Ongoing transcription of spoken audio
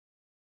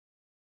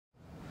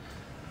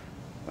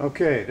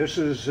Okay, this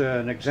is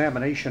an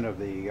examination of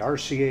the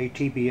RCA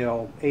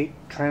TBL-8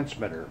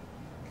 transmitter.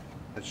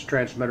 This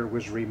transmitter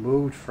was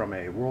removed from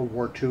a World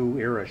War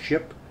II era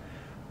ship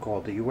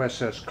called the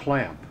USS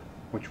Clamp,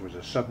 which was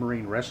a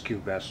submarine rescue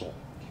vessel.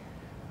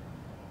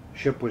 The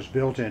ship was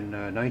built in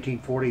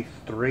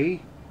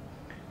 1943.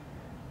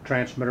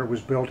 Transmitter was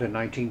built in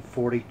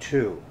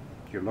 1942.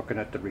 You're looking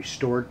at the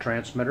restored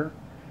transmitter.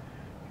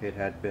 It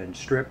had been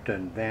stripped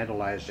and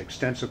vandalized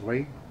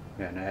extensively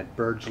and had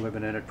birds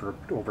living in it for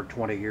over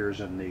 20 years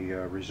in the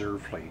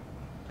reserve fleet.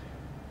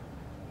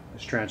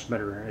 This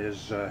transmitter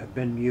has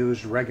been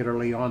used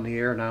regularly on the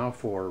air now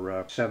for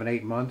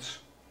 7-8 months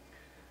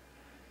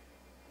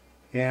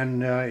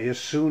and is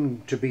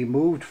soon to be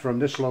moved from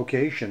this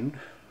location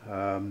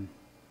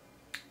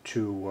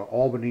to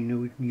Albany,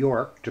 New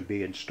York, to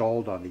be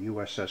installed on the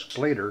USS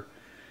Slater,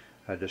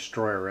 a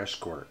destroyer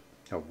escort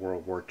of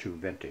World War II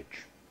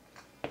vintage.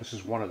 This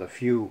is one of the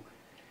few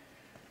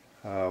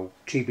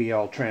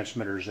TBL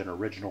transmitters in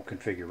original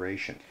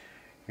configuration.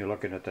 You're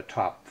looking at the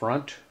top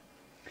front.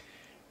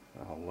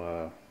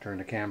 I'll turn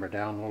the camera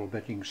down a little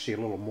bit. You can see a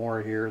little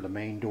more here. The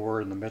main door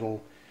in the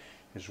middle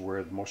is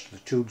where most of the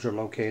tubes are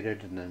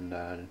located, and then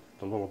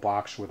the little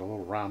box with a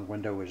little round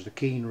window is the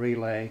keying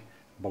relay.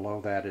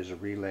 Below that is a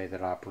relay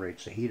that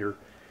operates the heater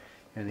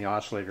in the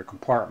oscillator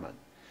compartment.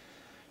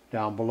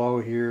 Down below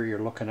here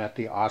you're looking at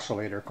the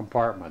oscillator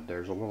compartment.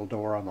 There's a little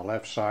door on the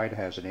left side,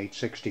 has an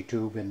 860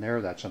 tube in there.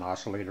 That's an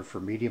oscillator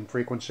for medium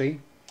frequency.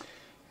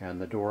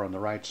 And the door on the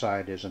right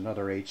side is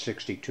another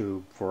 860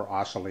 tube for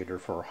oscillator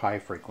for high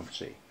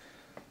frequency.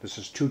 This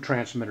is two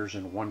transmitters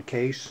in one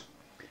case.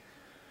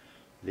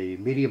 The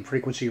medium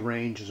frequency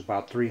range is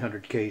about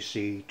 300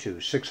 kc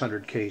to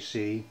 600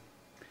 kc.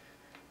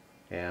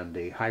 And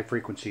the high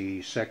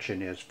frequency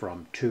section is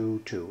from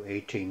 2 to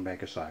 18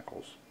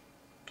 megacycles.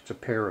 It's a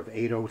pair of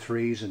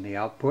 803s in the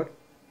output.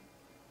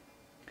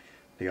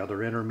 The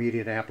other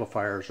intermediate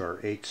amplifiers are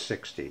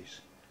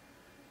 860s.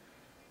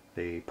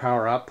 The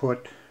power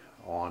output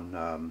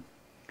on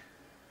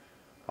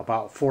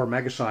about 4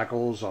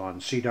 megacycles on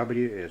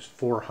CW is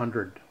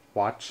 400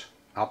 watts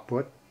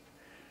output.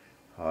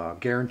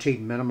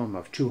 Guaranteed minimum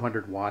of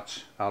 200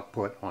 watts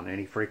output on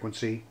any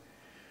frequency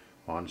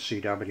on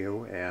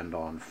CW, and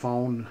on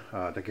phone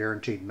the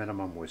guaranteed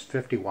minimum was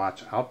 50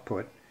 watts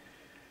output,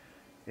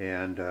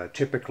 and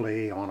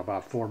typically on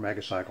about 4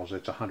 megacycles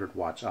it's 100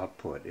 watts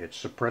output.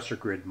 It's suppressor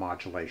grid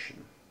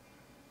modulation.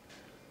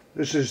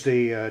 This is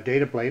the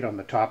data plate on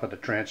the top of the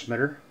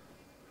transmitter.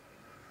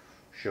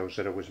 Shows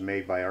that it was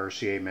made by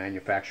RCA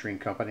Manufacturing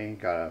Company.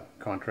 Got a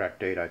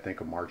contract date, I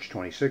think, of March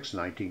 26,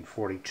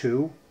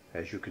 1942.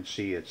 As you can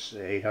see, it's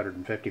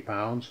 850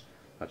 pounds.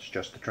 That's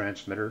just the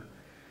transmitter.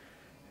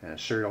 And a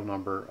serial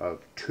number of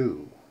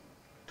 2.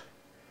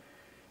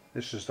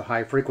 This is the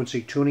high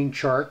frequency tuning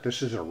chart.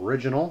 This is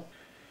original.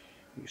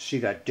 You see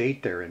that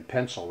date there in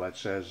pencil. That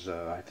says,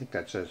 I think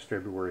that says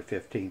February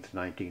 15th,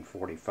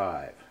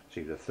 1945. It's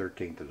either the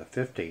 13th or the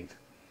 15th.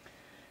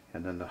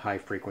 And then the high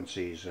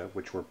frequencies,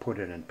 which were put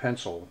in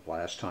pencil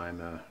last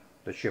time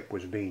the ship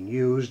was being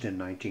used in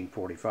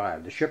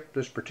 1945.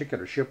 This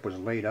particular ship was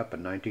laid up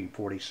in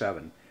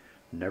 1947,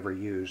 never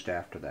used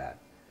after that.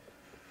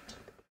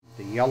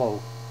 The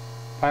yellow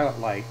pilot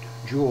light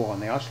jewel on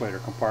the oscillator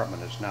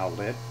compartment is now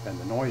lit, and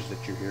the noise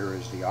that you hear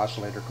is the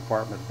oscillator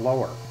compartment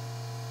blower.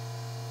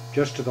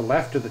 Just to the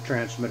left of the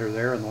transmitter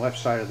there, on the left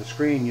side of the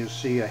screen, you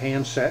see a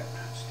handset.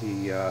 It's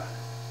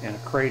and a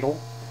cradle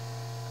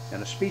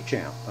and a speech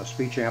amp. A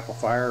speech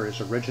amplifier is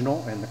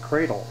original, and the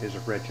cradle is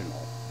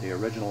original. The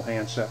original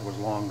handset was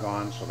long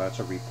gone, so that's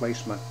a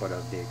replacement, but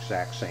of the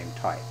exact same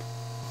type.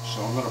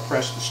 So I'm going to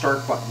press the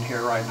start button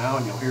here right now,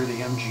 and you'll hear the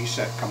MG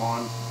set come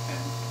on and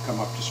come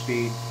up to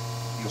speed.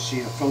 You'll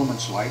see the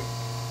filaments light.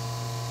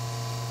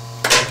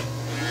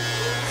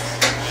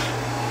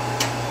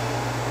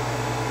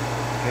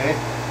 Okay,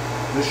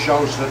 this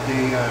shows that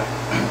the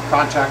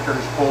contactor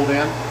is pulled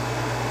in.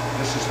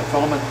 This is the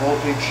filament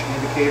voltage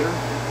indicator.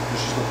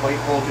 This is the plate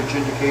voltage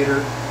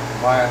indicator,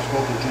 bias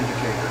voltage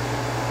indicator.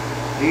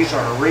 These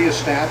are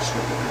rheostats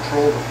that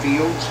control the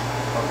fields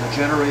of the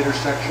generator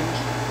sections,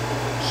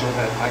 so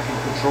that I can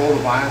control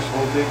the bias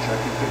voltage, I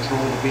can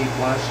control the B+,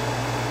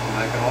 and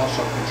I can also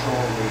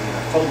control the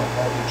filament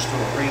voltage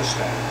through a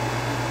rheostat.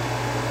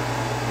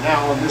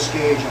 Now on this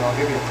gauge, and I'll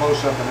give you a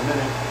close-up in a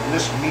minute, on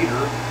this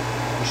meter,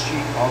 you see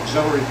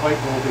auxiliary plate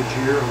voltage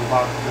here of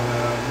about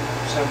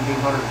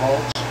 1700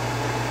 volts.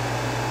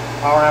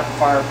 Power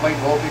amplifier plate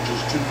voltage is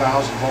 2000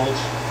 volts,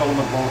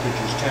 filament voltage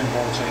is 10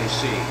 volts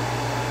AC.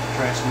 The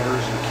transmitter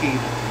is keyed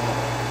at the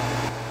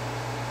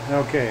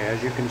moment. Okay,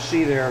 as you can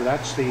see there,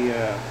 that's the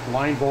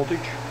line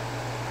voltage.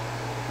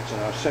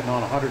 It's sitting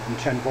on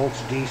 110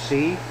 volts DC.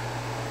 And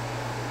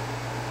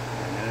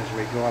then as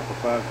we go up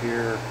above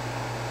here,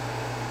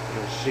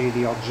 you'll see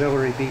the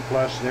auxiliary B+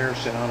 there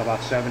sitting on about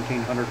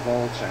 1700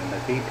 volts, and the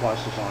B+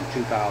 is on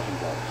 2000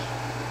 volts.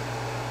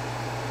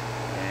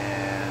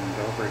 And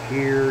over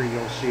here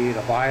you'll see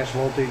the bias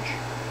voltage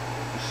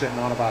is sitting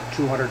on about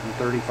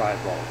 235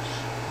 volts.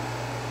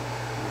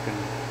 You can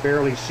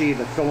barely see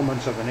the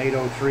filaments of an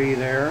 803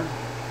 there.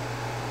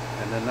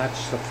 And then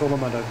that's the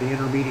filament of the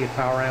intermediate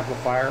power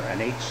amplifier,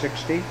 an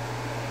 860.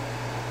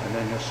 And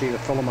then you'll see the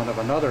filament of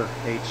another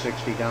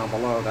 860 down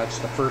below. That's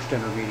the first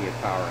intermediate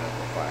power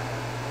amplifier.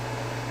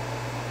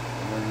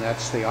 And then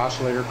that's the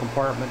oscillator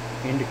compartment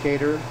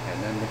indicator.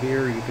 And then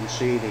here you can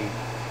see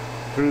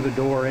through the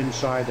door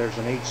inside there's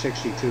an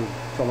 862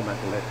 filament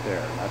lit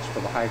there. That's for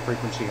the high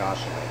frequency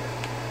oscillator.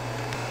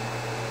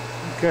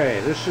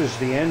 Okay, this is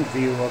the end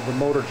view of the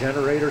motor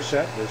generator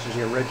set. This is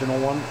the original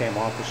one, came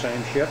off the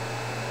same ship.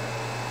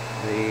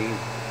 The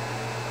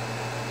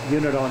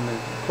unit on the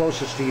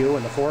closest to you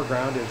in the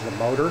foreground is the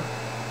motor.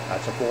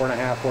 That's a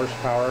 4.5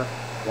 horsepower,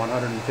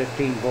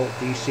 115 volt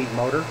DC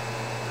motor.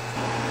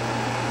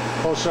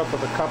 Close up of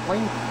the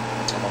coupling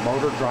of a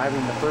motor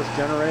driving the first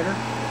generator.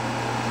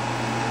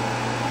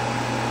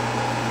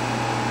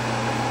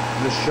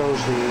 This shows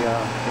the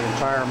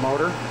entire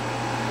motor.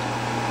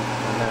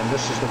 And then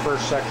this is the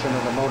first section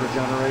of the motor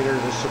generator.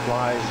 This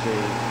supplies the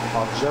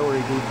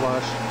auxiliary D+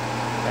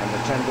 and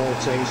the 10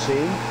 volts AC.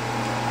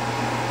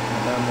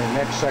 And then the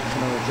next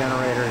section of the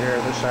generator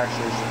here, this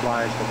actually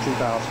supplies the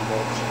 2,000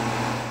 volts.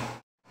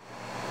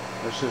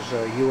 This is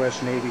a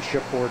U.S. Navy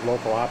shipboard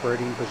local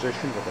operating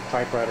position with a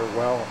typewriter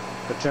well.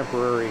 The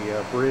temporary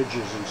bridge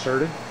is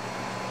inserted.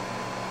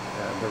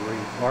 The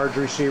large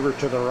receiver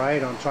to the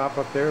right on top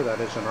up there, that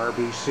is an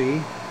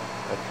RBC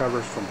that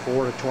covers from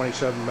 4 to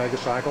 27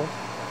 megacycles.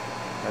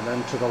 And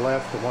then to the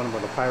left, the one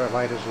where the pilot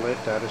light is lit,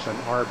 that is an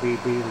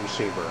RBB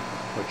receiver,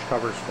 which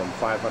covers from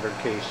 500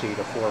 kc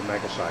to 4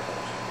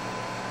 megacycles.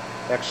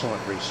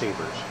 Excellent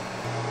receivers.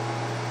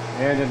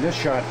 And in this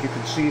shot, you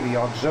can see the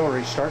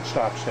auxiliary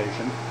start-stop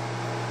station.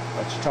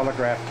 That's a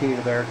telegraph key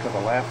there to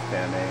the left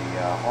and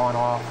a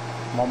on-off,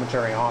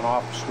 momentary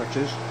on-off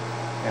switches,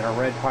 and a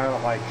red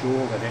pilot light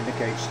jewel that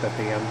indicates that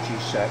the MG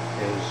set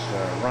is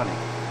running.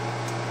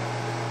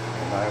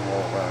 And I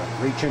will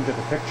reach into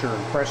the picture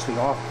and press the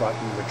off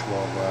button, which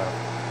will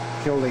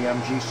kill the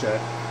MG set,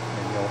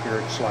 and you'll hear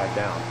it slide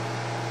down.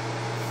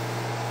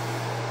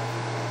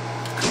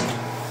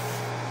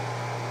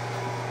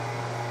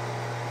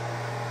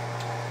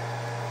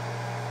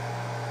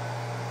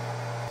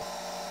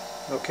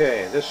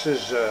 Okay, this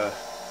is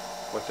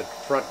with the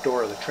front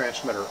door of the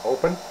transmitter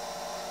open.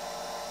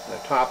 At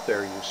the top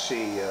there you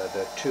see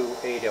the two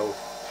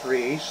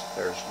 803s.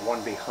 There's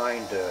one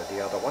behind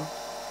the other one.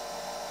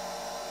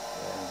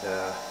 And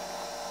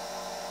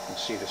you can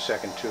see the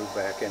second tube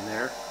back in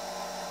there.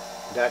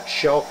 That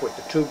shelf with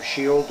the tube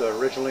shield,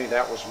 originally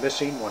that was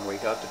missing when we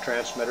got the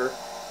transmitter.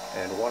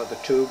 And one of the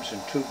tubes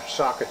and tube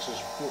sockets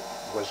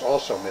was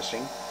also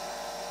missing.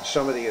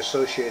 Some of the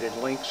associated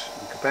links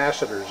and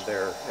capacitors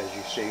there, as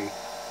you see,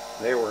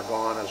 they were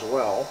gone as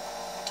well.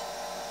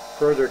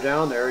 Further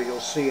down there you'll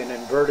see an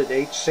inverted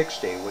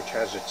 860, which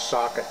has its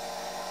socket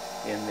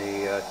in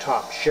the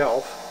top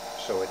shelf,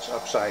 so it's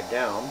upside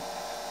down.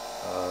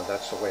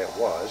 That's the way it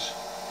was.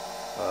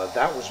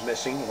 That was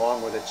missing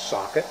along with its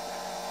socket,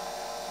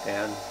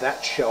 and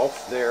that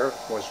shelf there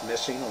was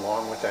missing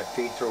along with that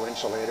feed-through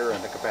insulator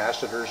and the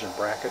capacitors and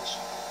brackets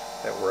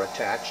that were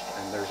attached.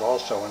 And there's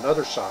also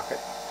another socket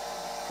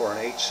for an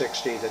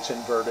 860 that's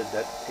inverted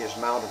that is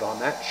mounted on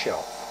that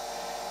shelf.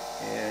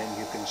 And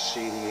you can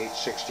see the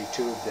 860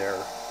 tube there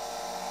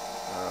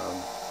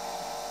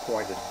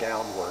pointed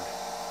downward,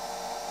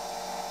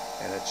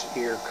 and its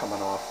ear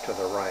coming off to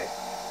the right.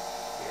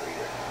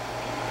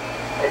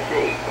 Let's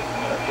see,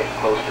 getting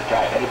close to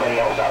time. Anybody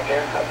else out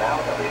there? Come now,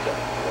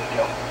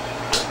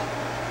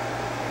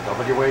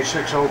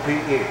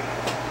 WA60PE.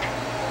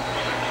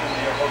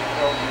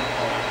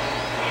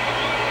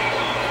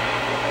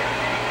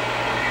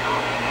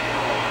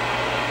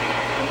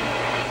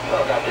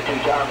 Well, got the two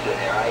toms in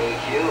there,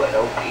 IHU and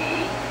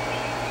OPE.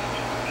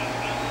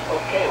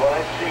 Okay, well,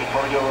 let's see,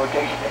 for your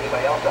rotation,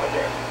 anybody else out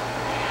there?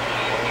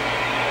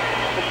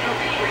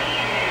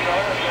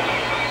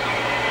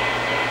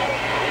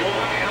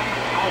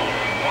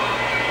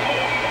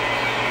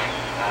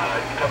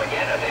 Come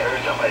again, I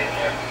heard somebody in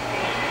there.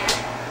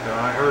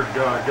 I heard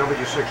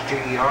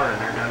W6GER in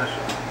there, Dennis.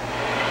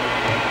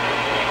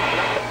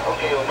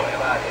 Okay, we'll play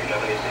them out here.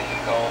 W6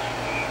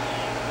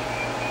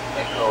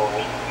 Echo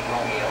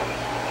Romeo.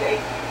 Okay,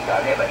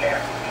 got him in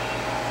there.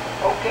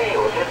 Okay,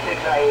 well, that's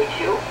 6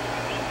 IHU.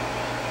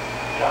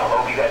 So I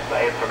hope you got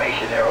my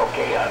information there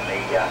okay on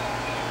the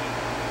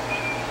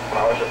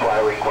power supply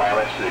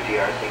requirements to the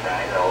GRC9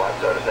 and all that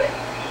sort of thing.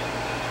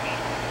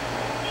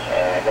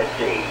 And let's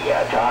see,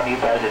 Tom, you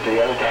pass it to the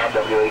other Tom,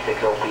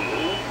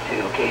 WA60PE,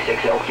 to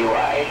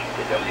K6LQI,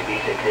 to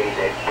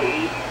WB6AZP,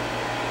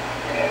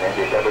 and then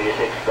to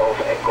W6 Golf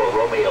Echo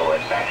Romeo,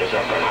 and back us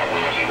up on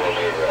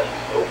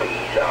OPE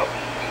South.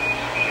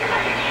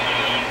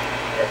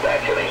 And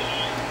back to me.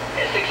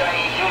 And 6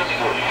 IHU,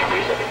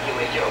 37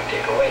 QHO,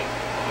 take away.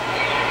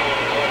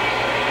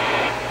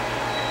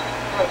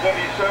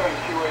 W7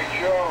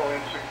 QHO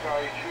and 6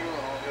 IHU,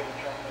 and I'll get a